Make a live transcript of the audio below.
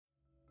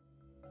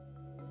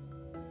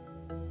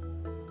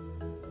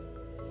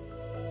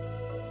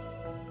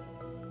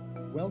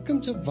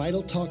Welcome to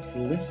Vital Talks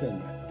Listen,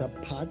 the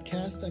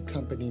podcast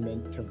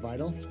accompaniment to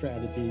Vital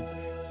Strategies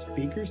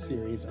speaker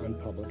series on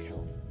public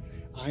health.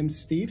 I'm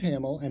Steve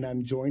Hamill, and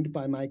I'm joined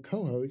by my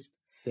co-host,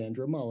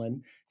 Sandra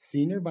Mullen,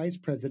 Senior Vice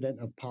President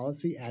of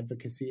Policy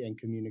Advocacy and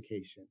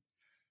Communication.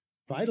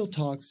 Vital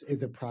Talks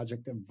is a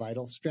project of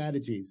Vital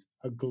Strategies,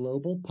 a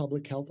global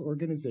public health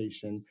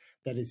organization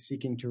that is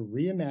seeking to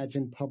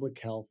reimagine public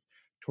health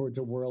towards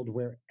a world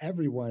where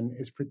everyone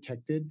is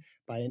protected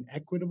by an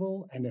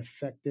equitable and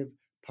effective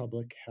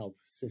public health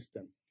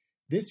system.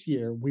 This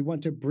year, we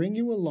want to bring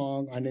you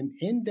along on an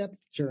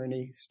in-depth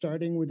journey,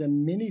 starting with a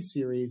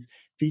mini-series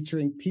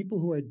featuring people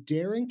who are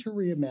daring to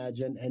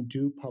reimagine and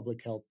do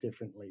public health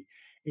differently.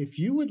 If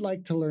you would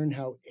like to learn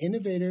how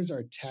innovators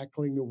are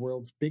tackling the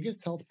world's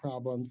biggest health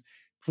problems,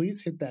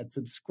 please hit that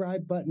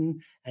subscribe button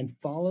and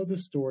follow the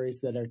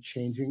stories that are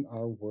changing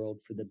our world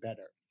for the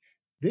better.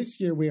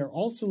 This year, we are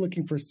also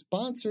looking for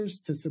sponsors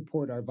to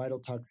support our Vital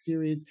Talk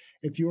series.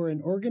 If you are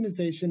an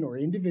organization or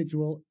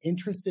individual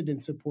interested in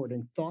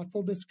supporting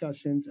thoughtful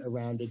discussions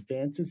around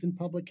advances in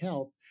public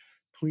health,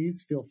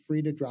 please feel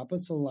free to drop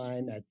us a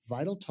line at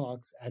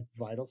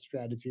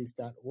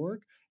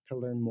vitaltalks@vitalstrategies.org to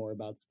learn more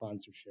about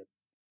sponsorship.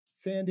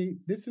 Sandy,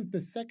 this is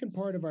the second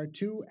part of our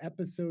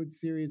 2-episode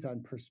series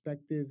on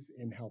perspectives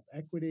in health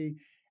equity.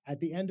 At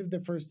the end of the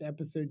first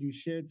episode, you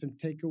shared some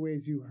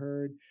takeaways you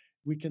heard.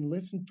 We can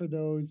listen for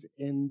those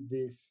in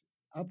this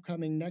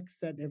upcoming next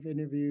set of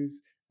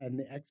interviews and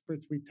the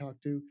experts we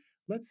talk to.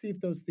 Let's see if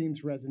those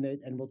themes resonate,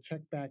 and we'll check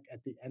back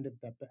at the end of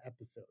the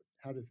episode.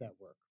 How does that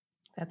work?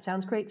 That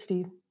sounds great,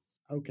 Steve.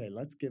 Okay,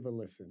 let's give a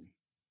listen.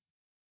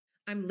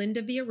 I'm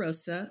Linda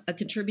Villarosa, a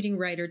contributing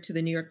writer to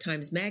the New York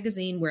Times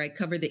Magazine, where I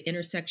cover the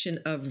intersection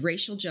of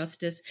racial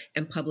justice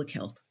and public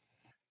health.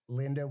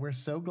 Linda, we're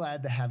so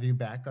glad to have you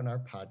back on our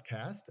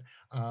podcast.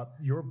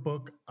 Your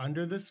book,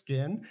 Under the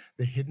Skin,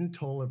 The Hidden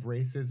Toll of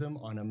Racism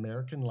on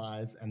American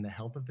Lives and the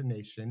Health of the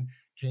Nation,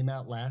 came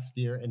out last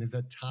year and is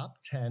a top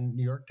 10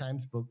 New York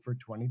Times book for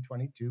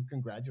 2022.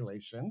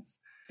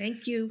 Congratulations.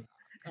 Thank you.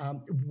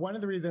 One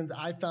of the reasons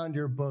I found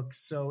your book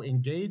so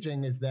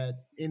engaging is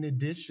that in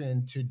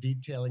addition to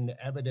detailing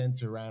the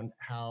evidence around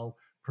how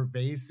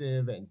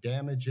pervasive and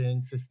damaging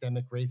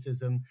systemic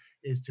racism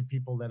is to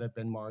people that have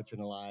been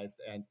marginalized,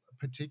 and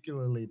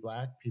particularly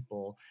Black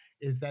people,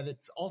 is that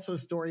it's also a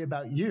story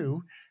about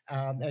you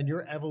and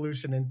your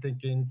evolution in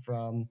thinking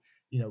from,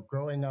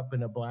 growing up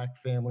in a Black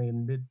family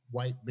in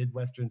white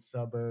Midwestern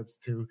suburbs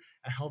to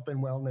a health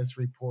and wellness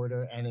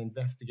reporter and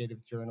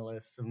investigative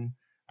journalism.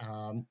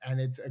 And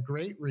it's a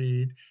great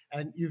read.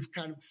 And you've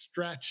kind of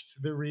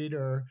stretched the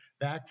reader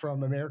back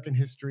from American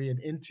history and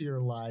into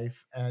your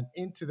life and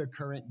into the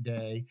current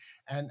day.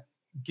 And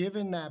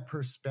given that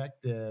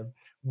perspective,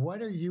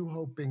 what are you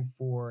hoping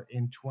for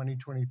in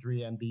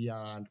 2023 and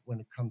beyond when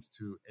it comes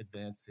to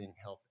advancing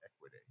health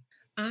equity?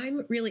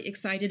 I'm really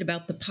excited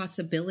about the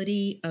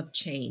possibility of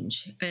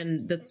change.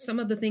 And some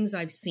of the things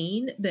I've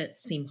seen that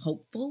seem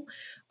hopeful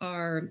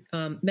are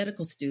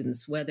medical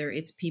students, whether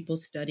it's people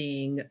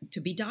studying to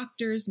be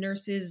doctors,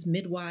 nurses,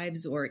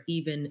 midwives, or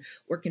even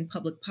work in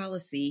public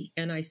policy.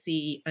 And I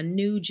see a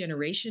new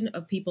generation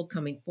of people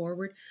coming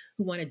forward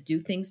who want to do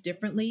things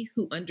differently,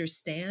 who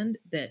understand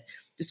that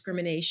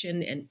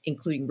discrimination and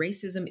including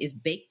racism is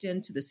baked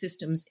into the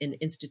systems and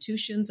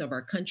institutions of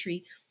our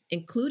country,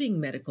 including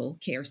medical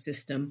care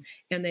system,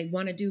 and they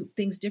want to do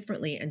things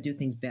differently and do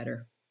things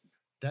better.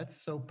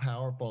 That's so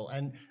powerful.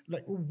 And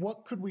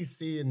what could we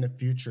see in the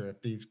future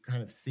if these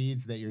kind of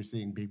seeds that you're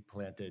seeing being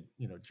planted,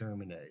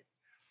 germinate?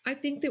 I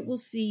think that we'll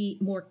see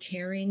more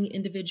caring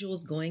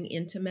individuals going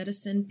into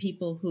medicine,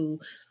 people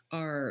who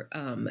are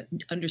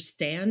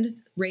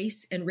understand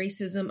race and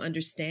racism,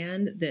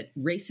 understand that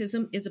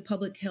racism is a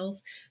public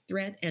health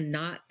threat and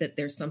not that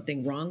there's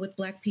something wrong with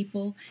Black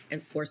people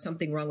or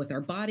something wrong with our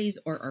bodies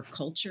or our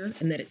culture,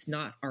 and that it's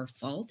not our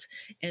fault,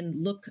 and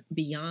look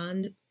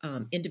beyond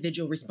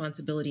individual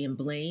responsibility and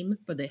blame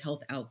for the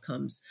health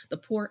outcomes, the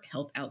poor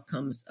health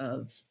outcomes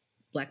of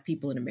Black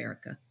people in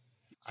America.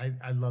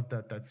 I love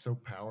that. That's so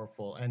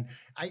powerful. And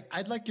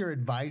I'd like your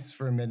advice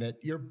for a minute.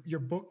 Your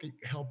book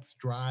helps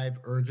drive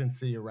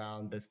urgency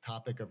around this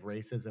topic of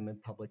racism in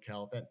public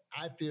health. And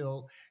I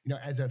feel,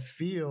 as a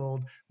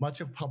field, much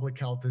of public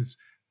health is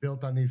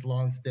built on these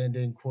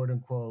longstanding, quote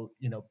unquote,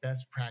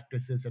 best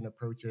practices and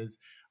approaches.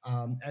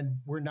 And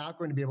we're not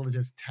going to be able to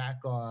just tack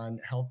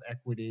on health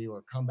equity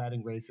or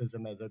combating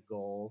racism as a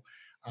goal.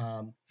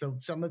 So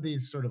some of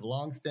these sort of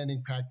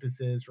longstanding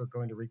practices are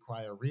going to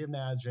require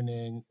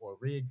reimagining or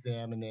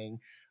reexamining,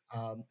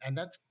 and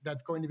that's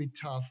going to be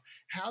tough.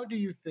 How do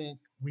you think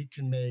we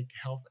can make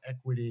health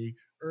equity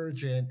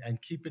urgent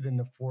and keep it in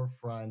the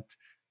forefront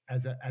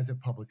as a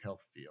public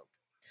health field?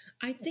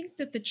 I think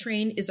that the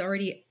train is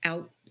already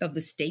out of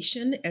the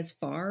station as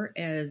far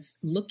as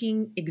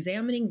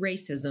examining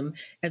racism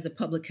as a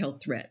public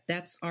health threat.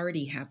 That's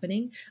already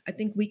happening. I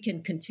think we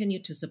can continue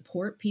to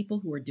support people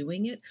who are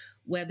doing it,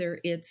 whether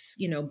it's,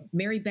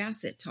 Mary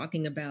Bassett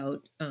talking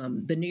about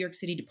the New York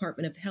City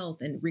Department of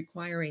Health and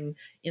requiring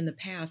in the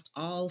past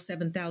all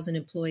 7,000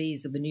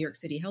 employees of the New York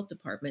City Health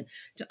Department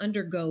to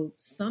undergo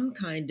some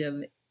kind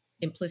of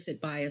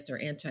implicit bias or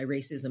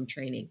anti-racism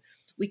training.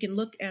 We can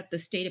look at the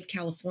state of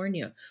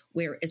California,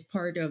 where as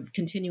part of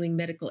continuing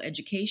medical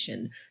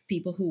education,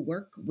 people who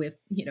work with,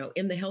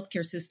 in the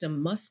healthcare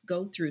system must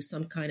go through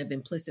some kind of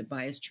implicit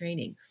bias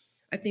training.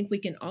 I think we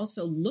can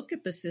also look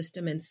at the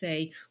system and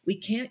say we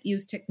can't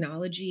use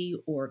technology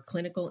or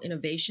clinical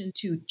innovation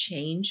to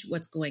change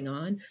what's going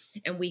on.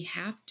 And we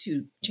have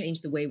to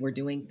change the way we're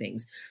doing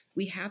things.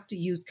 We have to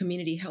use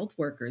community health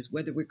workers,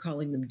 whether we're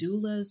calling them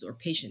doulas or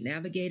patient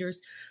navigators,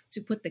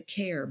 to put the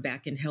care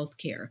back in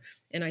healthcare.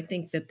 And I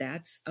think that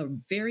that's a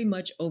very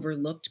much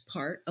overlooked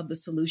part of the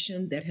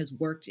solution that has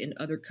worked in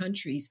other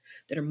countries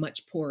that are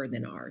much poorer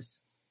than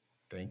ours.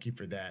 Thank you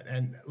for that.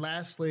 And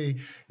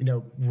lastly,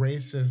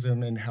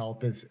 racism in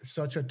health is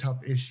such a tough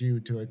issue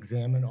to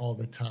examine all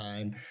the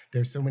time.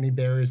 There's so many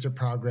barriers to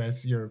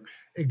progress. You're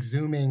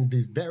exhuming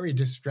these very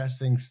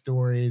distressing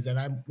stories. And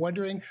I'm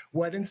wondering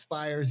what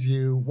inspires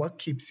you, what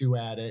keeps you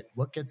at it,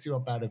 what gets you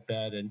up out of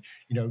bed? And,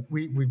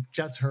 we've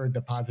just heard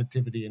the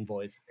positivity in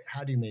voice.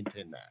 How do you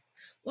maintain that?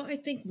 Well, I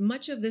think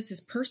much of this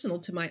is personal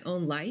to my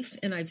own life,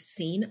 and I've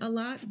seen a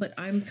lot, but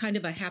I'm kind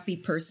of a happy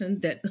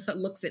person that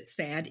looks at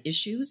sad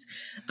issues.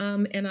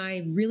 And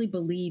I really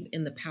believe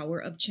in the power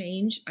of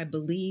change. I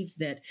believe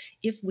that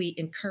if we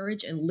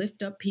encourage and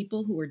lift up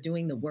people who are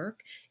doing the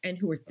work and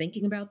who are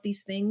thinking about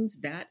these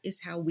things, that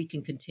is how we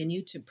can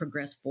continue to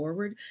progress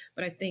forward.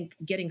 But I think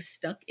getting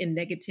stuck in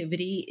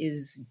negativity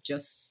is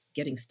just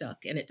getting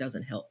stuck, and it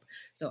doesn't help.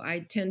 So I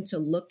tend to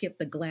look at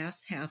the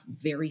glass half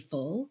very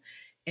full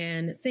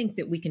and think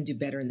that we can do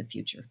better in the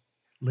future.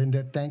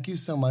 Linda, thank you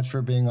so much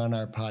for being on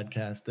our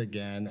podcast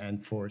again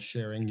and for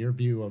sharing your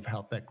view of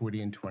health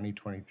equity in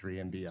 2023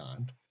 and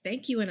beyond.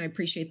 Thank you, and I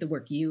appreciate the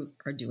work you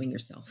are doing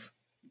yourself.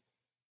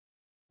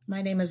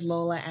 My name is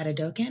Lola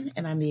Adedokun,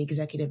 and I'm the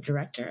Executive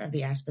Director of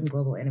the Aspen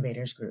Global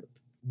Innovators Group.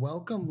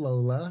 Welcome,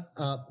 Lola.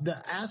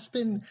 The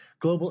Aspen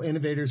Global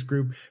Innovators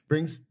Group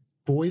brings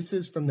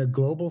voices from the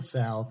global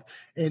South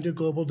into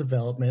global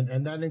development,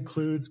 and that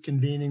includes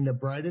convening the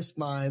brightest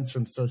minds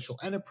from social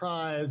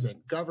enterprise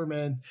and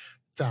government,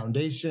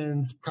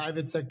 foundations,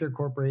 private sector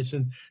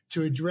corporations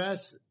to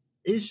address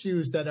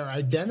issues that are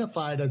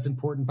identified as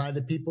important by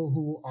the people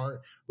who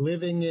are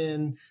living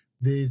in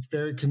these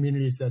very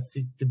communities that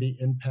seek to be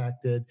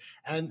impacted.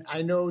 And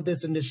I know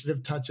this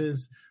initiative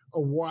touches a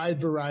wide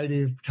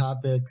variety of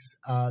topics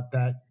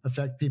that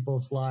affect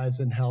people's lives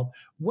and health.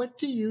 What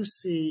do you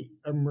see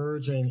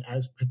emerging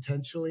as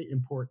potentially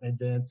important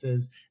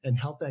advances in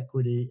health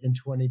equity in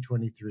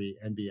 2023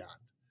 and beyond?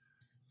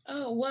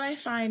 Oh, what I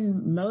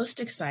find most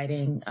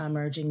exciting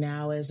emerging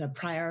now is a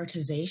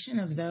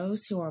prioritization of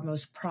those who are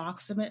most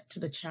proximate to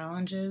the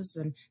challenges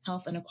and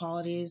health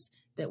inequalities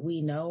that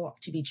we know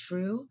to be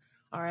true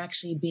are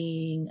actually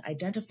being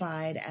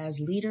identified as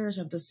leaders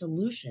of the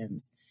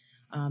solutions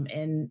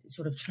in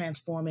sort of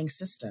transforming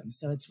systems.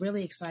 So it's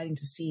really exciting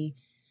to see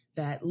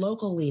that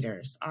local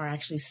leaders are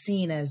actually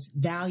seen as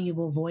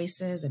valuable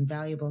voices and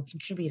valuable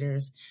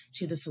contributors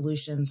to the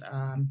solutions,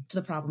 to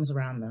the problems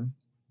around them.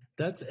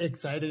 That's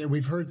exciting. And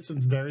we've heard some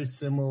very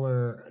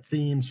similar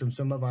themes from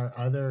some of our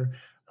other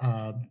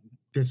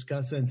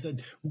discussants.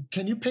 And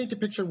can you paint a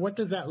picture? What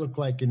does that look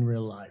like in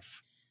real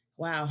life?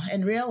 Wow.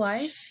 In real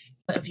life,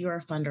 if you're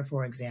a funder,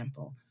 for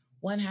example,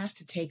 one has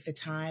to take the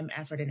time,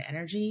 effort, and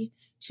energy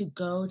to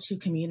go to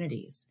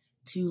communities,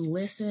 to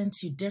listen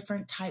to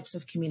different types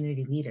of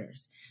community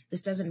leaders.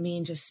 This doesn't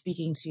mean just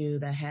speaking to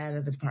the head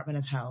of the Department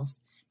of Health,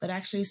 but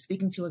actually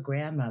speaking to a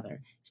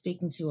grandmother,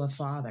 speaking to a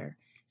father,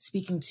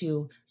 speaking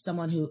to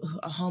someone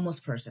a homeless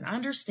person,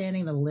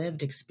 understanding the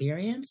lived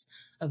experience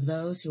of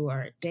those who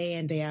are day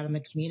in, day out in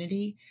the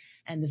community,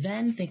 and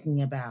then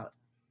thinking about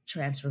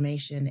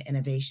transformation,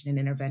 innovation, and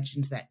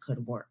interventions that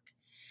could work.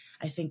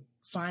 I think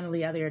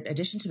finally, other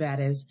addition to that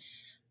is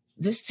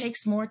this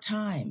takes more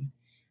time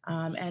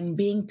and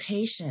being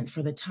patient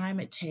for the time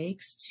it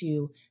takes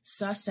to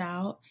suss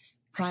out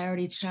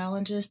priority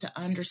challenges, to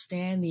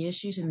understand the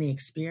issues and the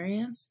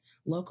experience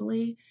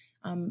locally.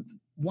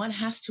 One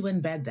has to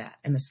embed that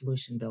in the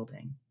solution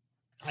building.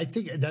 I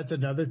think that's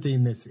another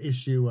theme, this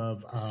issue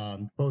of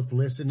both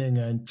listening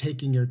and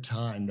taking your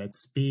time, that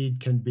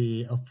speed can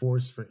be a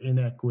force for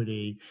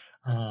inequity,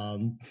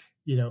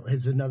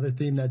 is another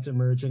theme that's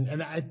emerging.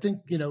 And I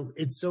think,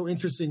 it's so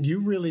interesting.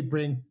 You really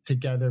bring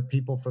together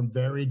people from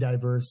very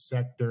diverse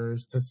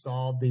sectors to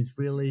solve these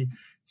really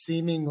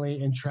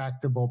seemingly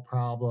intractable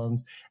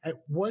problems. And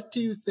what do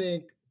you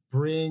think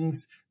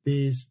brings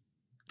these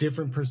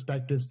different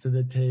perspectives to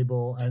the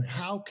table, and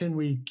how can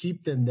we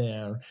keep them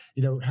there?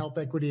 Health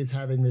equity is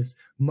having this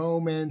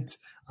moment,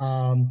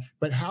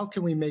 but how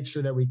can we make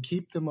sure that we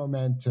keep the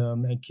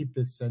momentum and keep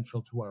this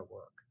central to our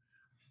work?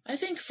 I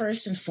think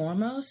first and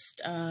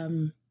foremost,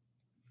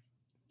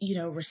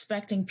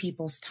 respecting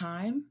people's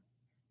time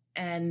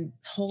and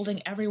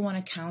holding everyone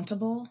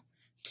accountable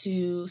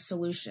to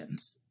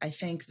solutions. I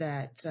think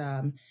that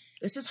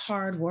this is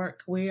hard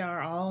work. We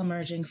are all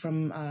emerging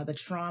from the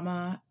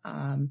trauma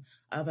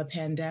of a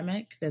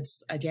pandemic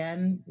that's,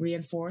 again,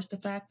 reinforced the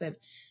fact that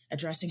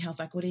addressing health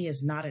equity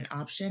is not an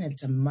option.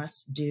 It's a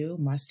must-do,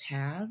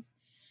 must-have.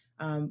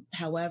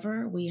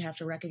 However, we have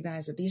to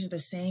recognize that these are the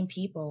same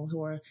people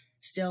who are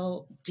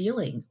still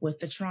dealing with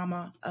the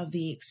trauma of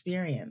the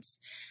experience.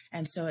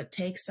 And so it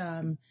takes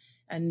a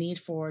need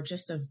for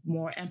just a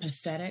more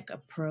empathetic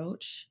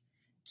approach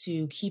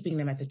to keeping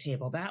them at the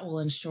table. That will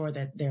ensure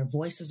that their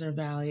voices are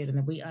valued and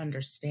that we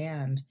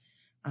understand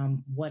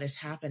what is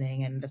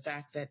happening. And the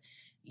fact that,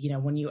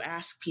 when you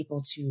ask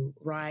people to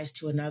rise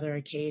to another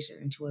occasion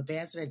and to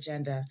advance an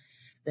agenda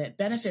that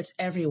benefits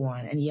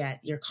everyone, and yet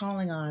you're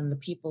calling on the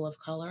people of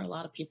color, a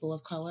lot of people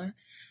of color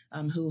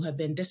who have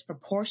been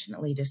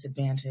disproportionately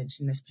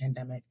disadvantaged in this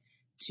pandemic,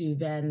 to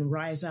then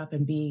rise up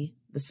and be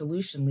the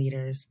solution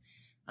leaders.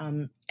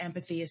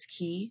 Empathy is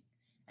key.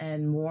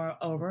 And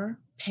moreover,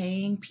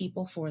 paying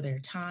people for their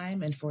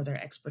time and for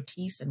their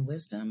expertise and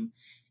wisdom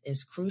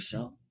is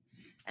crucial.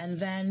 And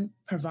then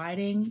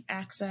providing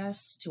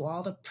access to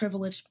all the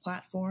privileged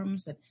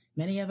platforms that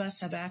many of us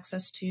have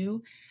access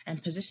to,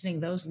 and positioning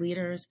those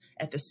leaders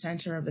at the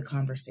center of the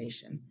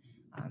conversation,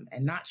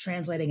 and not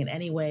translating in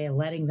any way,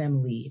 letting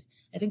them lead.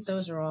 I think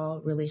those are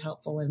all really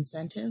helpful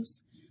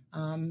incentives.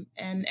 And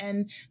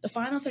the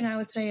final thing I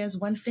would say is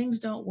when things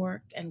don't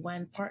work and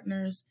when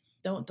partners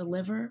don't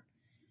deliver,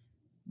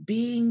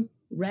 being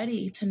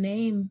ready to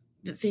name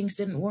that things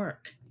didn't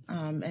work,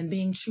 and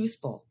being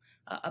truthful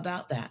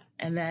about that,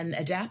 and then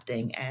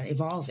adapting and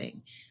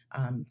evolving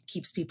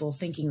keeps people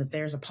thinking that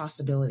there's a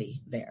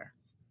possibility there.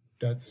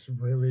 That's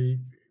really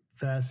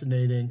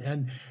fascinating.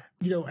 And,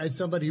 as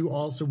somebody who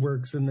also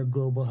works in the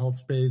global health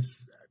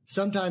space,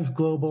 sometimes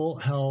global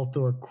health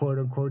or quote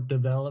unquote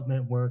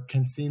development work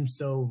can seem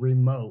so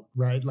remote,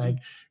 right? Like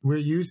we're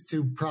used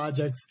to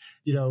projects,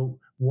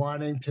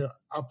 wanting to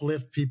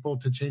uplift people,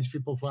 to change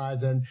people's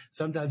lives. And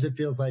sometimes it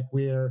feels like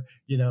we're,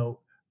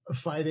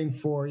 fighting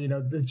for,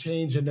 the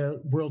change in a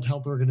World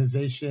Health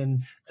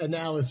Organization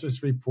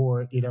analysis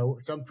report,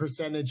 some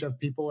percentage of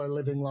people are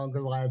living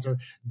longer lives, or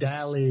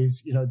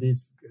DALYs,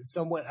 these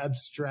somewhat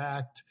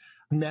abstract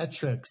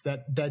metrics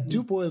that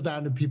do boil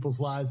down to people's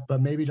lives, but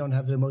maybe don't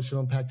have the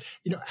emotional impact.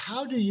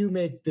 How do you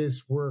make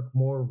this work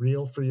more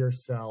real for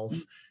yourself?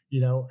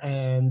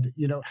 And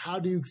how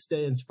do you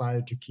stay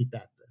inspired to keep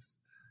at this?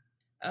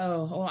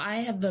 Oh, well, I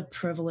have the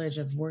privilege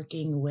of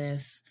working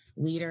with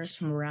leaders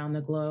from around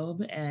the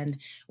globe. And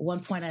one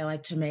point I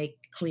like to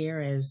make clear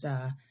is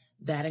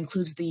that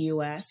includes the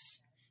U.S.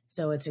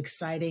 So it's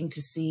exciting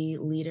to see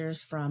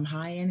leaders from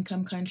high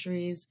income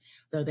countries,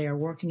 though they are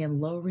working in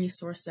low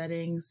resource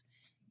settings,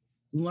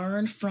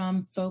 learn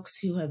from folks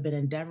who have been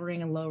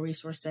endeavoring in low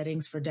resource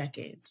settings for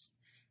decades.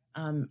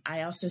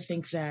 I also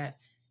think that,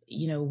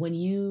 when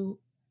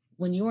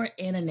you're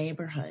in a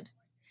neighborhood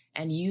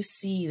and you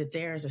see that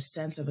there is a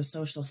sense of a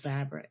social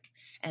fabric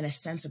and a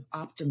sense of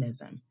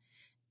optimism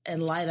in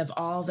light of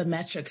all the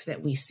metrics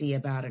that we see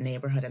about a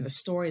neighborhood and the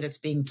story that's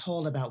being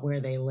told about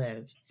where they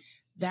live,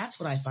 that's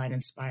what I find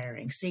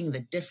inspiring, seeing the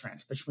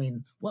difference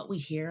between what we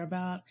hear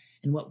about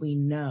and what we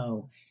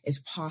know is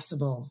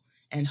possible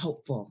and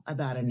hopeful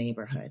about a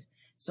neighborhood.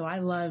 So I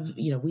love,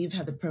 we've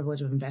had the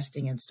privilege of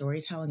investing in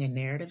storytelling and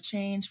narrative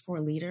change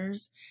for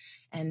leaders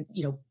and,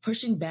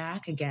 pushing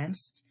back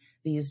against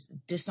these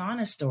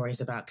dishonest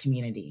stories about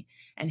community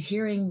and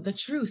hearing the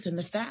truth and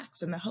the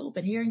facts and the hope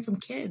and hearing from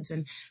kids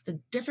and the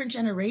different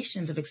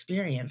generations of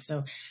experience.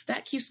 So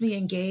that keeps me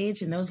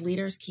engaged and those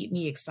leaders keep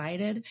me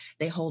excited.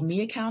 They hold me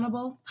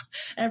accountable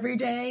every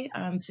day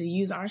to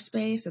use our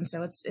space. And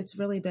so it's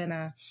really been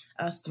a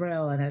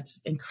thrill, and it's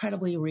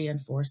incredibly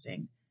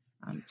reinforcing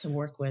to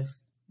work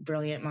with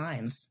brilliant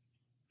minds.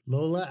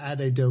 Lola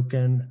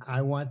Adedokun,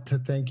 I want to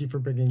thank you for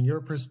bringing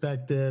your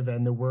perspective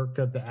and the work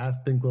of the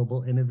Aspen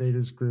Global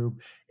Innovators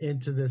Group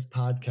into this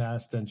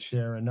podcast and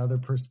share another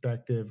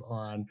perspective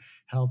on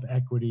health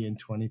equity in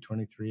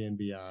 2023 and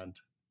beyond.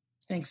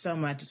 Thanks so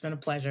much. It's been a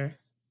pleasure.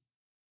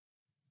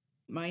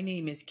 My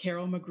name is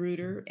Carol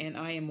McGruder, and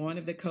I am one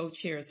of the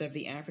co-chairs of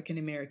the African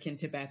American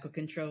Tobacco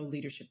Control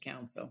Leadership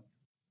Council.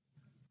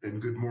 And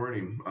good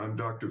morning. I'm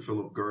Dr.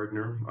 Philip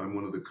Gardiner. I'm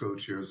one of the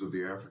co-chairs of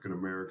the African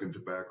American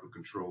Tobacco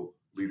Control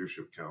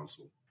Leadership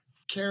Council.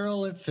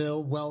 Carol and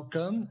Phil,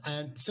 welcome.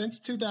 And since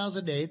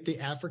 2008, the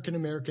African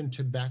American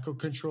Tobacco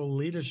Control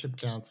Leadership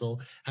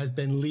Council has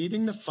been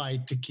leading the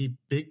fight to keep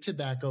big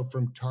tobacco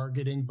from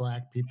targeting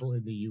Black people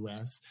in the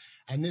U.S.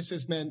 And this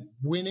has meant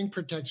winning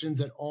protections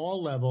at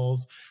all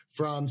levels,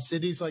 from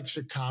cities like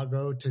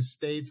Chicago to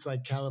states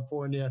like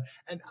California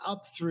and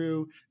up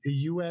through the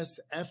U.S.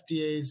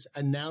 FDA's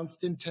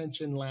announced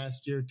intention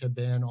last year to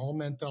ban all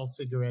menthol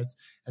cigarettes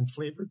and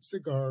flavored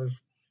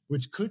cigars,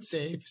 which could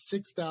save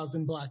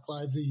 6,000 Black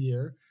lives a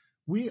year,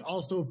 We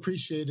also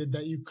appreciated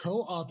that you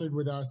co-authored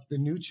with us the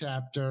new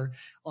chapter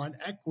on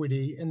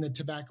equity in the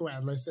Tobacco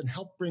Atlas and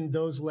helped bring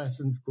those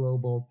lessons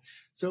global.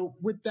 So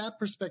with that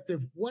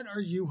perspective, what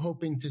are you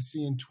hoping to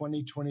see in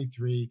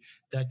 2023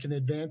 that can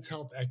advance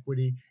health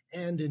equity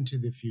and into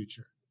the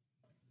future?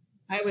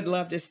 I would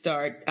love to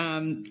start.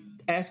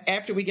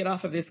 After we get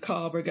off of this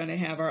call, we're going to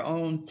have our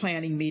own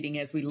planning meeting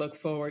as we look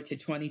forward to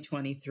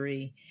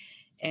 2023.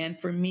 And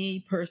for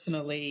me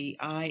personally,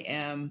 I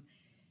am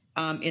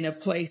in a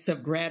place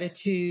of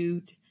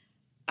gratitude.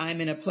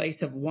 I'm in a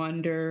place of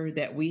wonder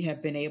that we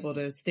have been able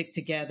to stick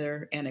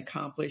together and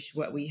accomplish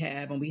what we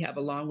have. And we have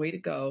a long way to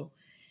go,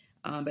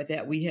 but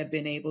that we have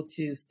been able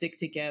to stick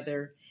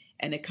together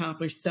and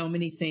accomplish so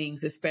many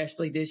things,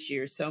 especially this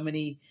year, so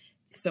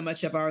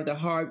much of the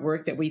hard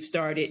work that we've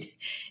started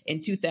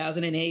in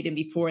 2008 and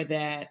before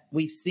that,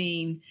 we've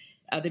seen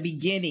the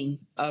beginning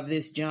of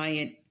this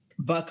giant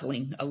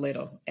buckling a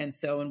little. And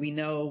we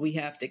know we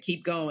have to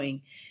keep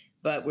going,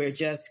 but we're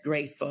just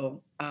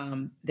grateful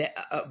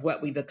of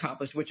what we've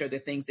accomplished, which are the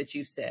things that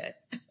you've said.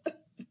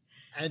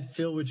 And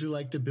Phil, would you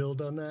like to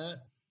build on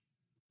that?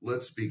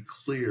 Let's be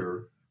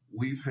clear.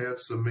 We've had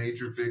some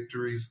major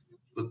victories,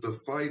 but the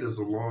fight is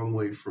a long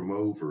way from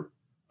over.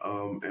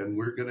 And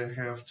we're going to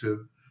have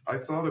to, I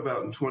thought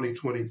about in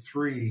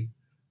 2023,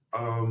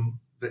 the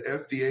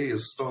FDA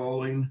is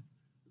stalling.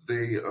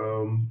 They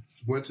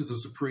went to the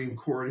Supreme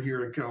Court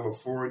here in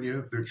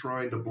California. They're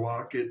trying to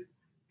block it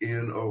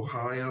in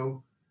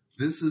Ohio.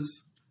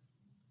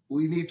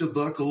 We need to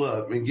buckle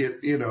up and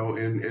get,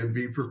 and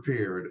be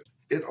prepared.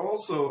 It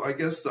also, I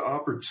guess, the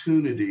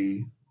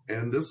opportunity,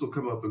 and this will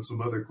come up in some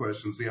other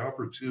questions, the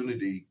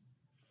opportunity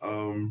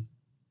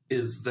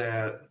is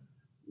that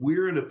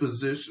we're in a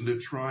position to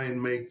try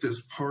and make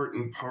this part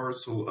and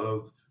parcel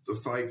of the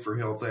fight for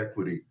health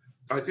equity.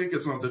 I think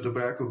it's on the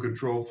tobacco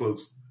control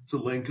folks to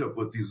link up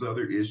with these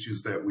other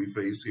issues that we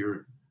face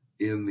here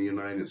in the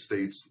United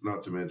States,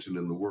 not to mention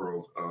in the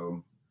world.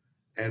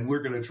 And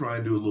we're going to try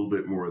and do a little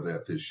bit more of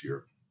that this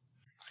year.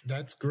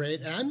 That's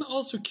great. And I'm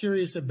also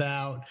curious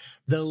about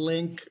the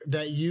link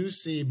that you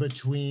see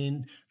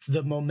between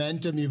the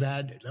momentum you've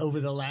had over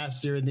the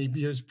last year and the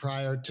years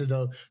prior to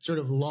the sort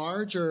of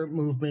larger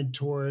movement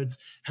towards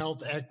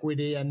health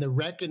equity and the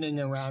reckoning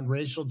around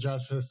racial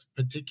justice,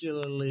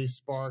 particularly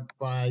sparked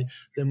by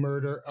the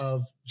murder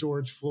of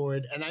George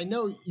Floyd. And I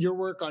know your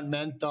work on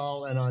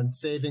menthol and on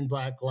saving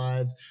Black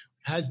lives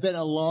has been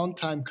a long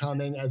time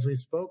coming, as we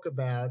spoke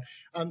about.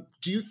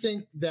 Do you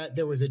think that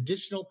there was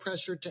additional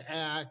pressure to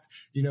act?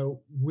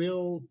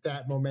 Will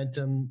that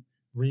momentum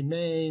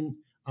remain?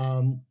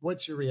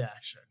 What's your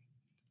reaction?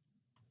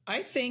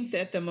 I think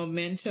that the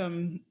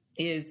momentum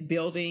is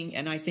building,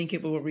 and I think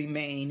it will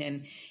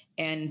remain.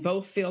 And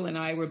both Phil and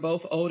I were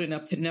both old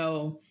enough to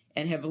know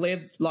and have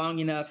lived long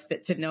enough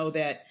to know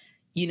that,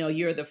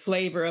 you're the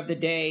flavor of the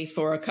day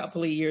for a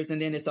couple of years,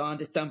 and then it's on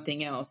to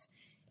something else.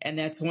 And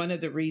that's one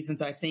of the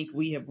reasons I think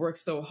we have worked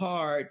so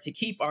hard to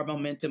keep our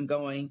momentum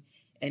going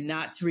and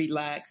not to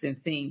relax and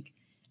think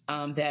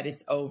that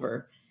it's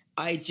over.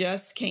 I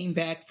just came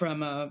back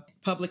from a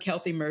public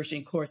health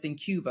immersion course in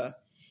Cuba.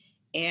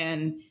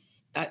 And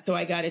so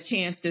I got a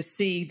chance to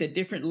see the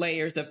different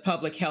layers of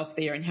public health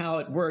there and how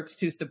it works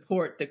to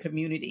support the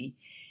community.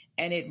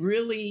 And it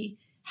really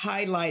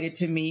highlighted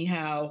to me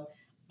how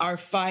our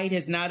fight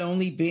has not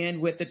only been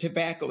with the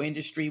tobacco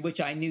industry,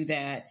 which I knew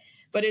that,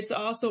 but it's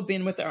also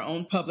been with our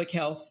own public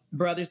health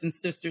brothers and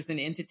sisters and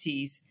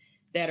entities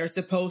that are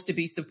supposed to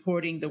be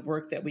supporting the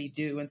work that we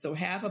do. And so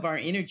half of our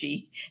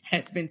energy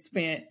has been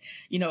spent,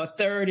 a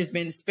third has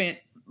been spent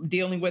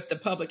dealing with the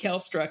public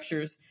health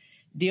structures,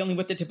 dealing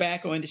with the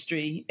tobacco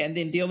industry, and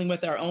then dealing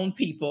with our own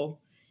people.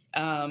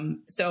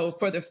 So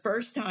for the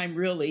first time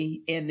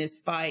really in this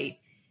fight,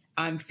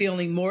 I'm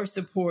feeling more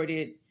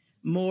supported,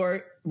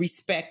 more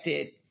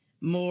respected,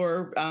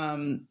 more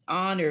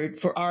honored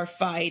for our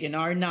fight and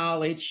our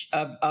knowledge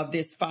of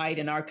this fight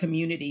in our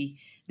community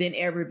than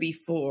ever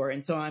before.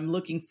 And so I'm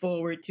looking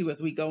forward to, as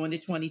we go into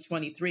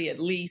 2023, at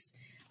least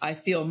I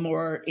feel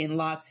more in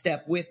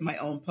lockstep with my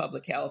own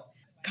public health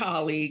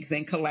colleagues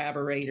and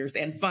collaborators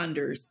and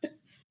funders.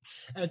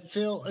 And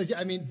Phil,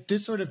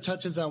 this sort of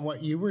touches on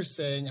what you were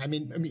saying.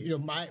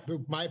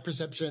 My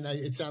perception,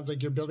 it sounds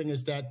like you're building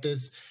is that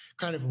this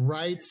kind of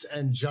rights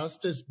and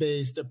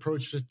justice-based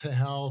approach to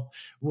health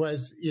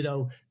was,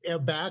 a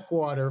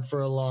backwater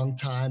for a long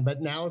time,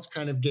 but now it's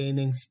kind of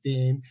gaining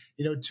steam.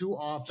 Too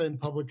often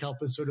public health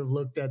has sort of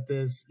looked at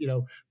this,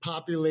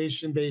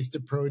 population-based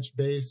approach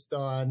based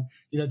on,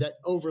 that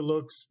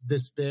overlooks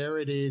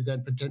disparities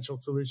and potential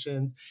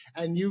solutions.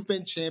 And you've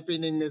been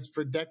championing this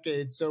for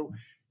decades. So,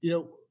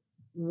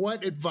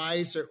 what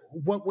advice or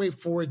what way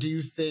forward do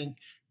you think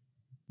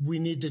we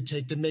need to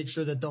take to make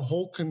sure that the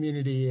whole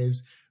community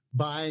is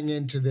buying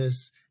into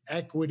this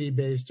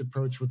equity-based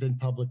approach within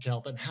public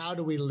health? And how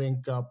do we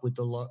link up with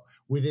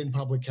within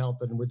public health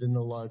and within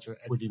the larger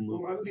equity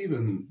movement?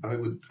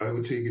 Well, I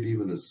would take it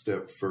even a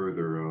step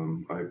further.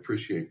 I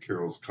appreciate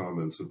Carol's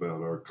comments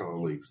about our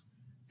colleagues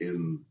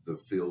in the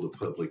field of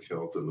public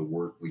health and the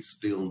work we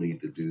still need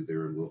to do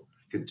there, and we'll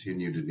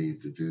continue to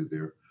need to do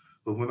there.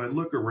 But when I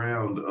look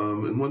around,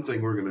 and one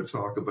thing we're going to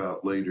talk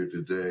about later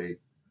today,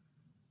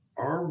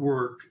 our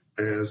work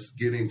as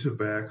getting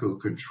tobacco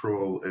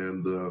control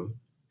and the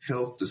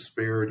health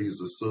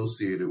disparities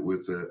associated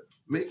with it,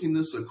 making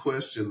this a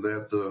question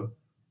that the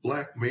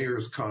Black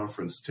Mayors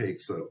Conference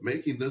takes up,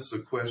 making this a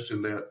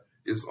question that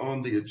is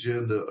on the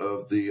agenda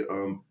of the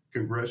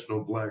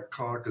Congressional Black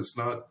Caucus,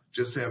 not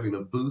just having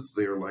a booth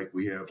there like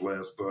we had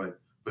last time,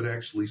 but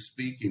actually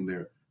speaking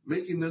there,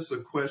 making this a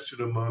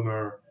question among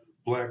our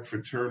Black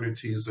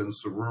fraternities and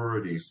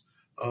sororities,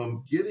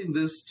 getting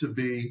this to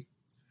be,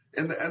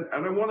 and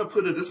I want to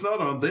put it, it's not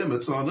on them,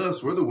 it's on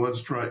us. We're the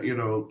ones trying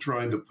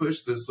to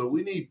push this. So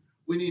we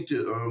need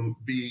to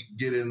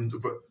get in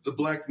the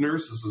Black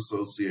Nurses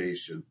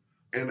Association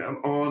and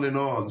on and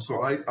on.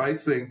 So I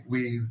think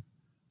we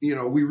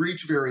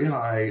reach very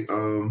high.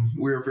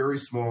 We're a very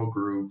small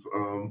group.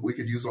 We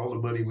could use all the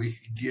money we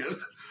could get.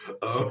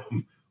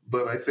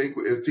 But I think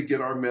to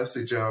get our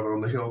message out on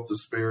the health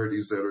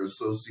disparities that are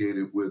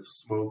associated with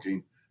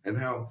smoking and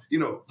how,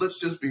 let's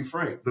just be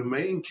frank, the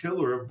main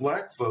killer of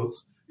Black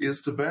folks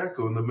is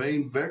tobacco, and the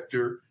main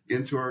vector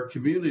into our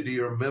community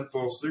are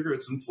menthol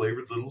cigarettes and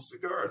flavored little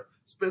cigars.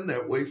 It's been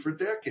that way for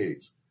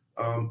decades.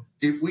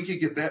 If we could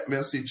get that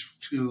message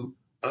to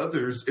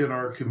others in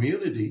our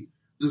community,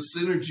 the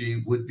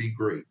synergy would be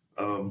great.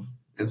 And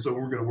so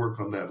we're going to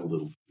work on that a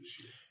little this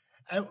year.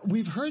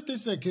 We've heard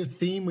this, like a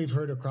theme we've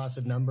heard across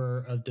a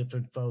number of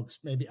different folks,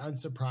 maybe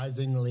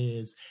unsurprisingly,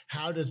 is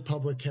how does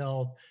public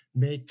health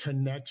make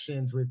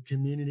connections with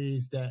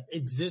communities that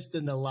exist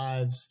in the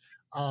lives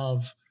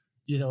of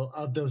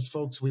those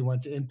folks we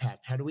want to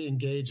impact? How do we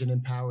engage and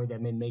empower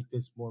them and make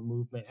this more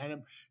movement? And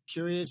I'm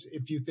curious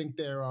if you think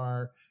there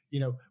are,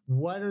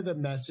 what are the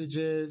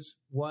messages?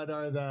 What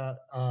are the,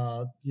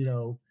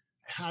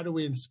 how do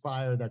we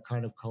inspire that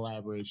kind of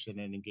collaboration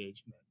and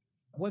engagement?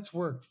 What's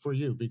worked for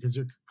you? Because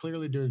you're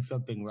clearly doing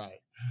something right.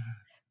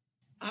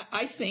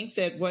 I think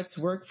that what's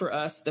worked for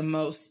us the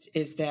most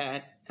is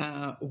that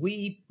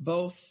we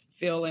both,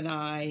 Phil and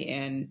I,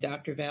 and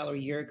Dr.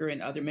 Valerie Yerger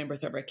and other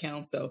members of our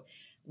council,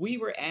 we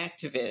were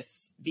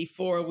activists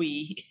before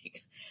we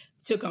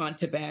took on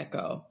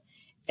tobacco.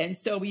 And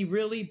so we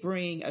really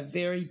bring a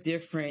very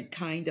different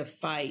kind of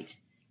fight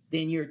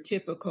than your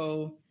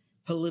typical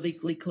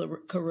politically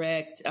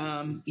correct,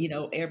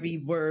 every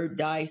word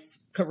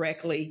diced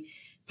correctly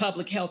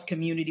public health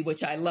community,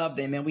 which I love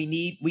them, and we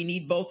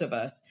need both of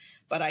us.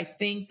 But I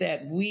think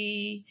that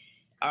we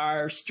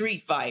are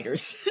street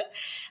fighters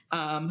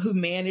who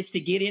manage to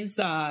get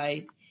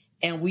inside,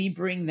 and we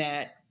bring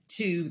that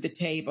to the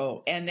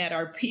table, and that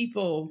our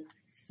people,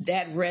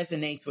 that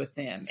resonates with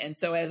them. And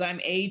so as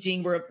I'm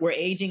aging, we're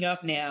aging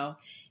up now,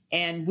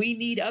 and we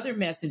need other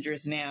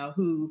messengers now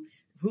who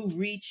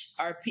reach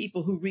our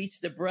people, who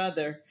reach the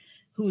brother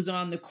who's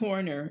on the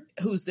corner,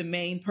 who's the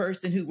main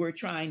person who we're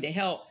trying to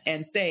help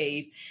and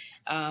save.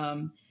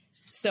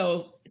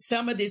 So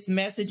some of this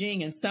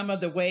messaging and some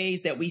of the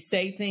ways that we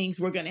say things,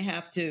 we're going to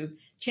have to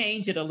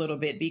change it a little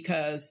bit,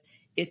 because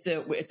it's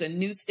a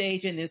new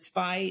stage in this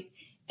fight.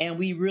 And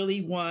we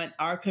really want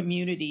our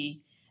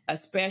community,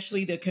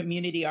 especially the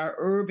community, our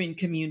urban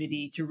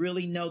community, to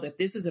really know that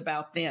this is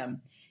about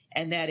them.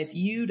 And that if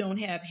you don't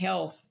have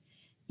health,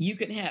 you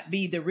can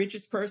be the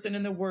richest person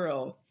in the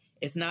world.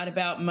 It's not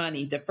about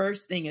money. The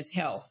first thing is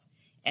health,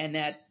 and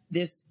that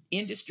this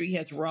industry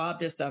has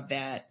robbed us of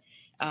that.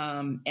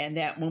 And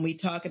that when we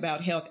talk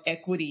about health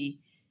equity,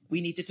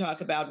 we need to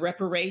talk about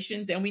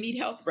reparations, and we need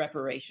health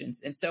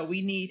reparations. And so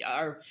we need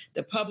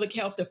the public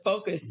health to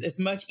focus as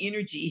much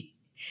energy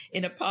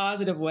in a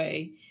positive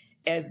way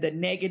as the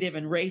negative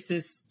and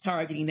racist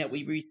targeting that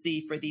we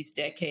received for these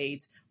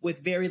decades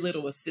with very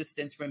little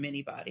assistance from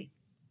anybody.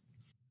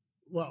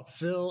 Well,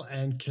 Phil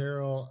and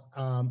Carol,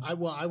 I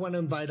want to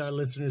invite our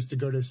listeners to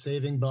go to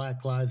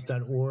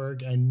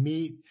savingblacklives.org and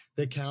meet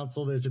the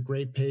council. There's a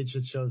great page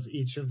that shows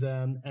each of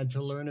them, and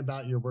to learn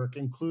about your work,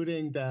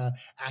 including the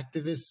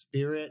activist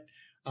spirit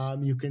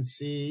you can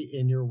see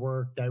in your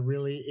work that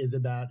really is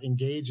about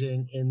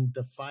engaging in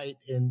the fight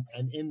and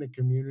in the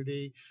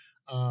community.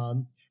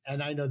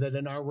 And I know that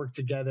in our work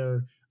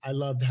together, I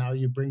loved how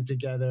you bring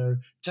together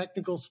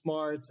technical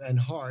smarts and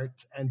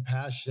heart and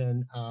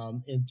passion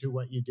into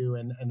what you do.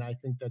 And I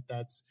think that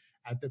that's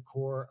at the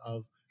core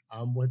of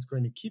what's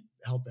going to keep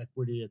health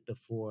equity at the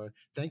fore.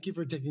 Thank you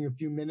for taking a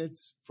few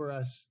minutes for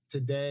us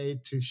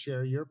today to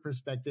share your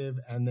perspective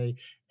and the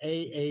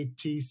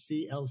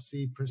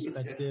AATCLC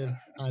perspective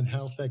on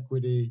health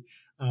equity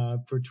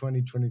for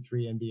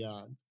 2023 and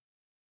beyond.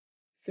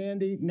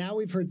 Sandy, now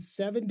we've heard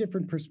 7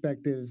 different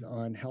perspectives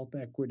on health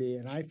equity,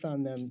 and I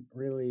found them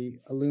really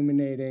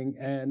illuminating.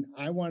 And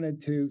I wanted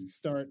to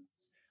start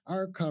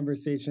our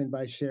conversation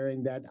by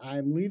sharing that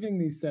I'm leaving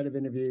these set of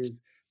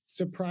interviews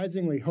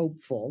surprisingly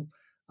hopeful.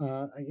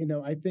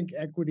 I think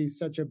equity is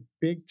such a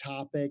big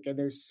topic, and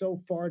there's so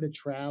far to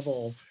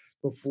travel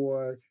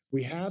before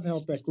we have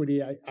health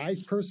equity. I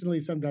personally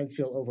sometimes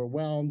feel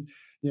overwhelmed.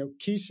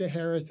 Keisha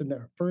Harris in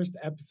the first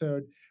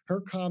episode, her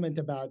comment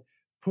about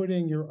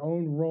putting your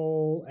own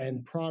role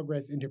and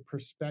progress into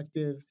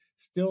perspective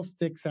still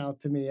sticks out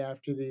to me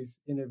after these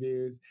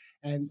interviews.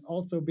 And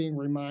also being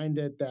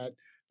reminded that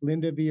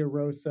Linda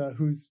Villarosa,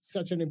 who's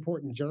such an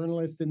important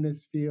journalist in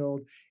this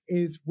field,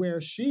 is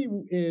where she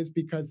is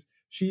because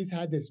she's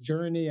had this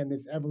journey and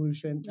this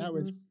evolution. That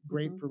was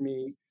great for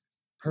me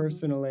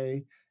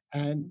personally.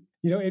 And,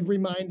 it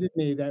reminded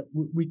me that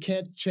we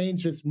can't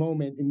change this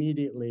moment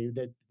immediately,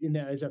 that,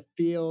 as a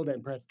field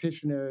and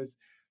practitioners,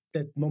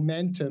 that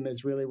momentum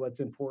is really what's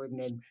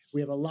important. And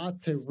we have a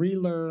lot to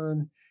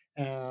relearn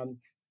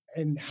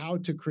and how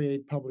to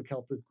create public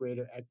health with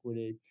greater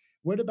equity.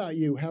 What about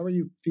you? How are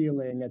you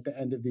feeling at the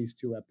end of these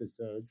 2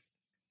 episodes?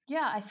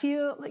 Yeah, I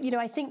feel,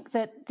 I think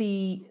that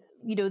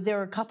there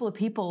are a couple of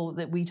people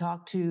that we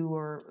talked to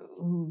or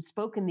who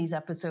spoke in these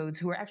episodes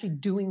who are actually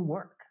doing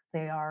work.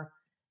 They are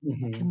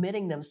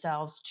committing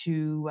themselves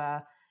to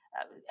a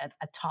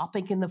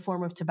topic in the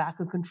form of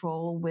tobacco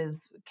control with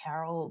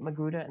Carol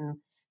McGruder and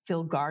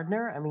Phil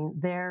Gardiner. I mean,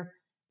 they're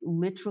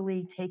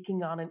literally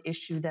taking on an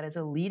issue that is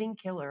a leading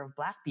killer of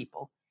Black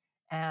people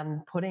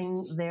and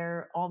putting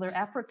all their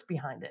efforts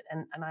behind it.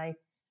 And I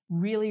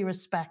really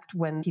respect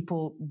when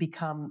people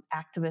become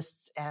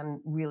activists and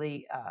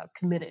really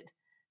committed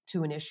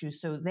to an issue.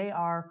 So they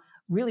are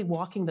really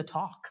walking the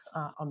talk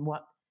on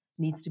what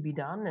needs to be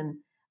done. And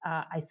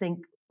I think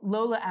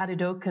Lola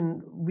Adedokun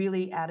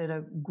really added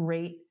a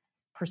great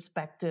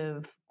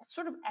perspective,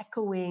 sort of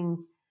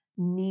echoing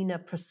Nina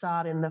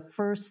Prasad in the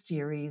first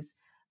series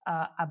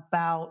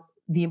about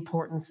the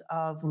importance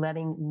of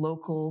letting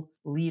local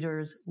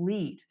leaders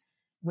lead,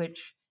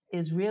 which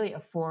is really a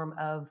form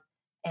of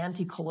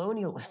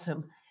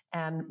anti-colonialism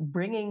and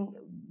bringing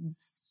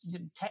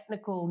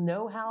technical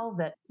know-how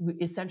that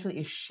essentially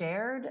is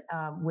shared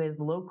with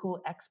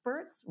local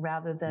experts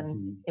rather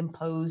than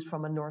imposed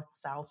from a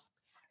north-south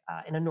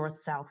in a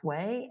north-south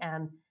way.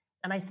 And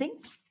I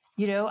think,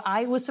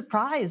 I was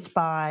surprised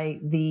by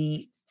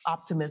the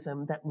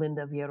optimism that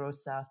Linda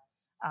Villarosa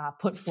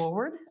put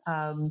forward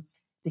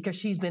because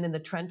she's been in the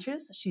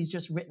trenches. She's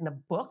just written a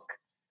book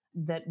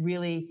that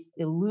really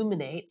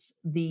illuminates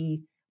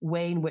the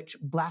way in which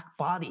Black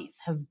bodies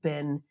have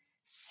been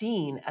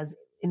seen as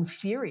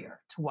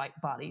inferior to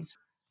white bodies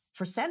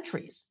for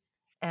centuries.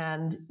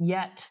 And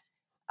yet,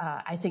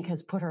 I think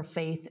has put her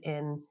faith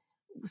in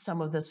some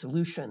of the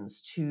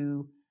solutions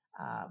to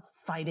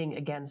fighting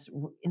against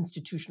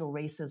institutional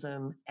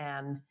racism.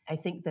 And I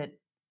think that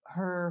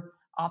her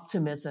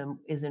optimism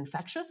is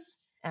infectious.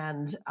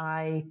 And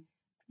I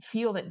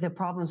feel that the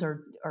problems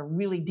are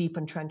really deep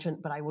and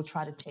trenchant, but I will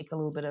try to take a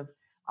little bit of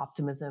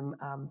optimism,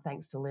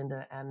 thanks to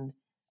Linda, and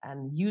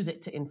use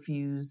it to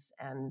infuse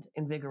and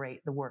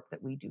invigorate the work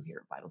that we do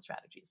here at Vital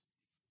Strategies.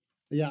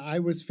 Yeah, I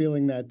was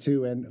feeling that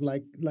too. And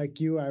like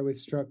you, I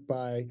was struck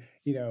by,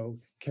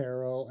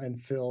 Carol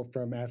and Phil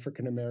from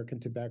African American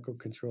Tobacco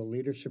Control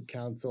Leadership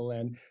Council.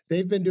 And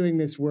they've been doing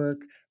this work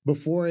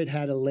before it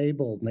had a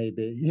label,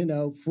 maybe, and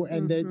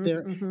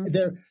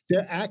they're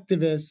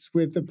activists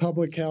with the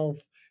public health,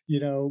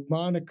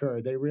 moniker.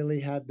 They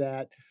really have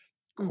that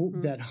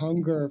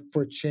hunger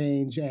for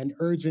change and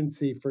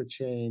urgency for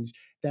change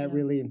that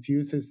really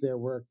infuses their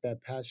work.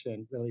 That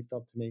passion really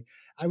felt to me.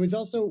 I was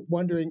also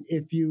wondering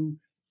if you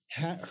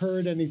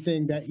heard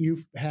anything that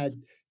you've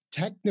had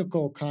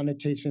technical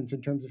connotations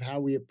in terms of how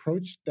we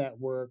approach that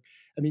work.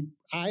 I mean,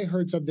 I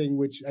heard something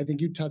which I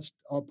think you touched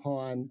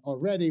upon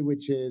already,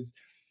 which is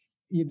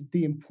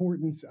the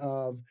importance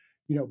of,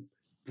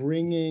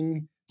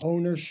 bringing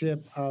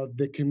ownership of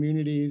the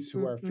communities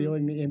who are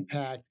feeling the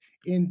impact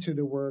into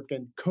the work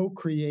and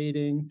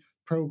co-creating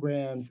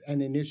programs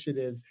and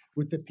initiatives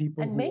with the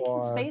people and who making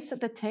are space at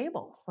the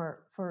table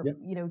for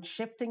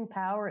shifting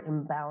power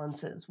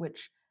imbalances,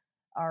 which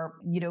are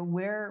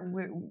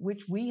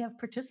which we have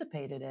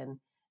participated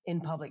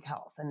in public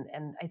health,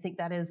 and I think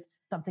that is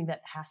something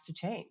that has to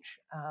change.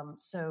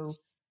 So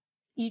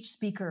each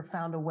speaker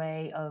found a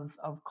way of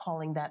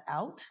calling that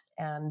out,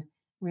 and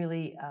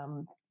really,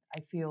 I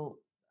feel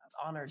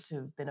honored to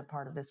have been a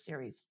part of this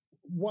series.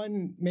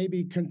 One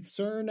maybe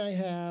concern I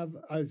have,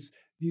 as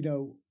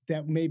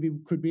that maybe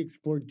could be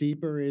explored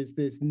deeper, is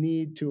this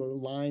need to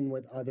align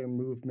with other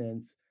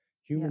movements,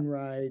 human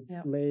rights,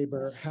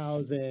 labor,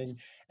 housing.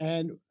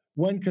 And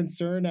one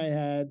concern I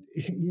had,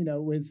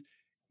 was,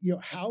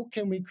 how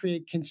can we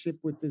create kinship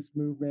with this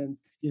movement?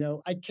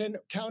 I can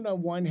count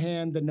on one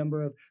hand the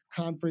number of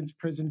conference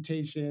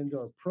presentations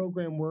or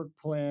program work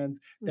plans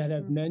that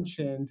have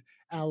mentioned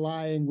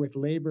allying with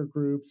labor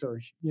groups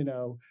or,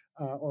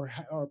 or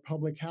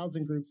public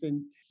housing groups,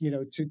 and,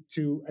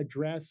 to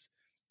address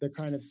the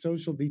kind of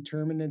social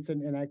determinants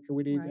and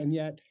inequities. Right. And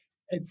yet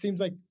it seems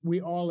like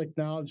we all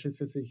acknowledge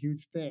this as a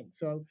huge thing.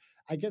 So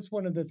I guess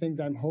one of the things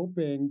I'm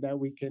hoping that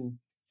we can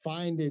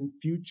find in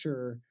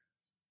future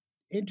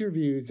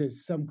interviews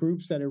is some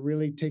groups that are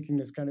really taking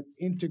this kind of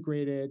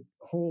integrated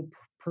whole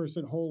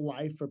person, whole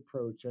life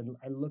approach, and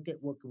look at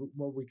what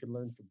we can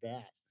learn from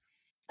that.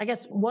 I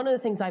guess one of the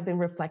things I've been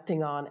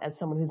reflecting on as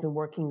someone who's been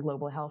working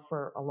global health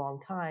for a long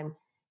time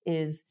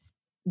is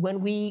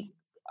when we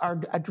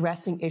are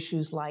addressing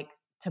issues like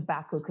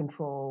tobacco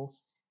control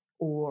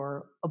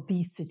or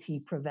obesity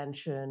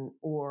prevention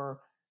or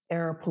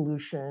air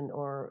pollution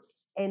or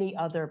any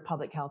other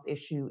public health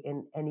issue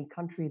in any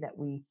country that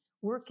we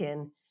work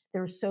in.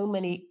 There are so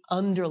many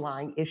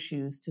underlying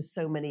issues to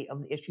so many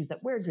of the issues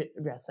that we're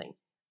addressing: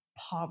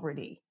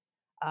 poverty,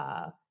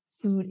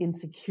 food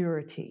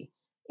insecurity,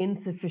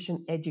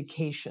 insufficient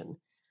education,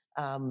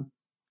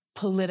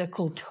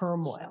 political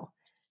turmoil.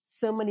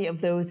 So many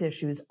of those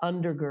issues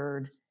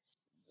undergird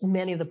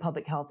many of the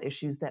public health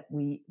issues that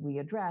we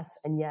address,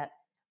 and yet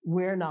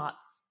we're not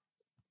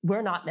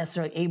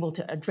necessarily able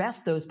to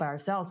address those by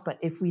ourselves. But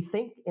if we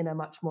think in a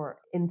much more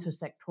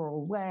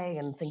intersectoral way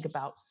and think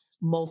about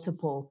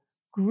multiple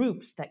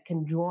groups that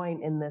can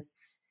join in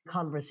this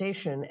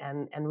conversation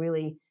and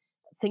really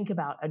think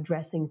about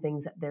addressing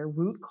things at their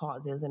root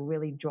causes and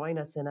really join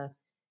us in a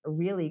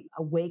really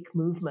awake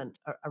movement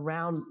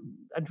around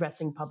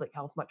addressing public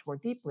health much more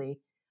deeply,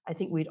 I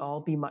think we'd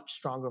all be much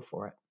stronger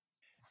for it.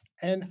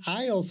 And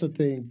I also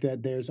think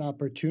that there's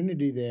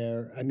opportunity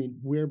there. I mean,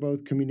 we're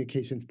both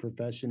communications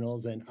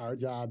professionals, and our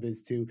job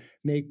is to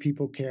make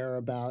people care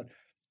about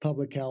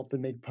public health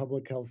and make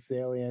public health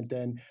salient.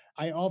 And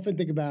I often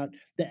think about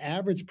the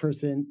average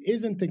person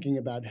isn't thinking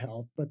about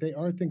health, but they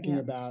are thinking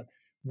about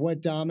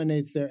what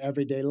dominates their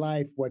everyday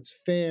life, what's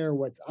fair,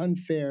 what's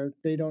unfair.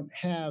 They don't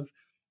have,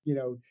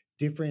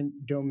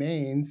 different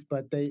domains,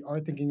 but they are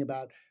thinking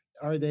about,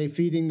 are they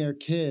feeding their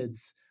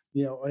kids?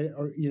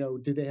 Or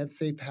do they have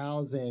safe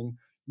housing?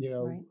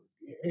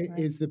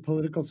 Is the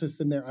political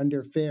system there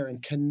under fair?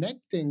 And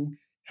connecting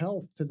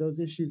health to those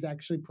issues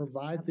actually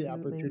provides the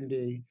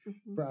opportunity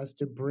for us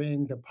to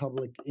bring the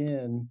public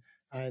in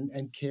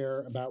and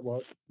care about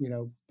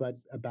but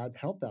about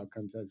health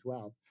outcomes as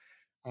well.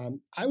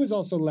 I was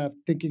also left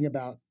thinking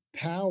about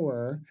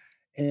power.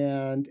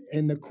 And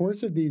in the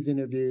course of these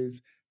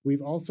interviews,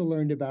 we've also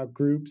learned about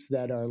groups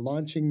that are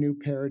launching new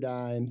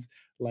paradigms,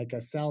 like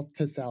a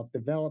South-to-South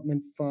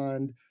Development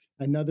Fund.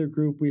 Another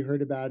group we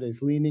heard about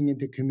is leaning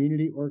into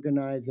community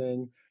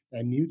organizing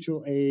and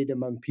mutual aid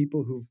among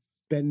people who've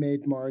been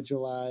made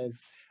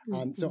marginalized.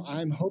 So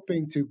I'm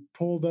hoping to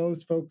pull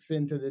those folks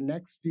into the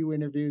next few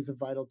interviews of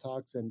Vital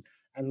Talks and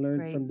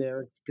learn from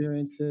their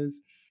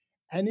experiences.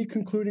 Any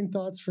concluding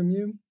thoughts from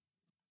you?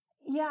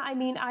 Yeah, I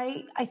mean,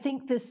 I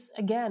think this,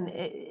 again,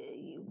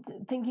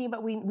 thinking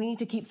about, we need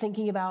to keep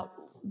thinking about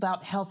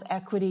health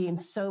equity in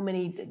so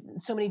many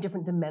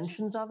different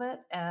dimensions of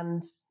it,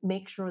 and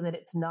make sure that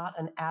it's not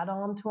an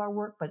add-on to our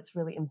work, but it's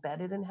really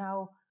embedded in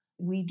how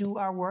we do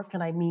our work.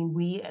 And I mean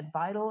we at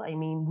Vital, I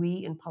mean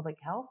we in public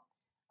health,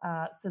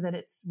 so that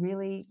it's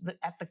really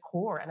at the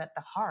core and at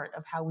the heart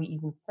of how we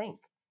even think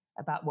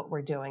about what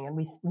we're doing. And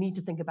we need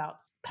to think about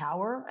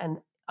power and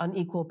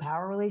unequal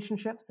power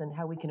relationships and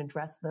how we can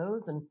address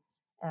those. And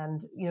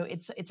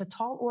it's a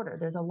tall order.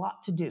 There's a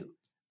lot to do.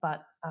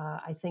 But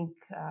I think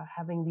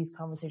having these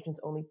conversations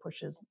only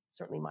pushes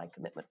certainly my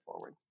commitment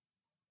forward.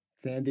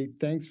 Sandy,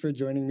 thanks for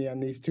joining me on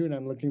these two. And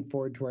I'm looking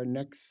forward to our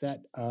next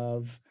set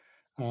of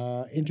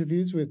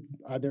interviews with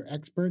other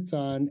experts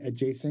on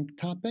adjacent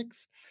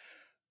topics.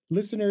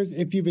 Listeners,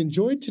 if you've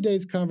enjoyed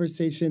today's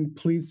conversation,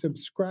 please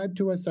subscribe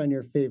to us on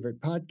your favorite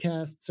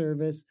podcast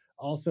service.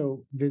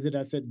 Also, visit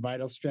us at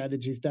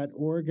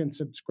vitalstrategies.org and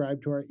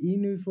subscribe to our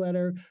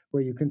e-newsletter,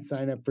 where you can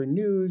sign up for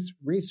news,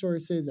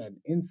 resources, and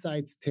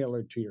insights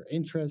tailored to your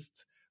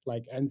interests,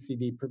 like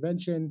NCD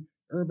prevention,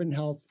 urban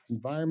health,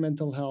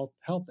 environmental health,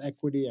 health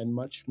equity, and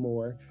much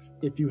more.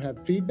 If you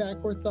have feedback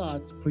or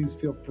thoughts, please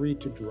feel free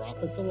to drop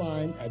us a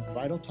line at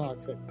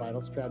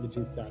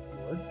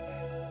vitaltalks@vitalstrategies.org.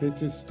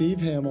 This is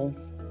Steve Hamill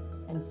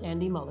and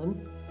Sandy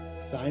Mullen,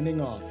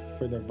 signing off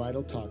for the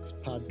Vital Talks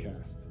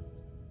podcast.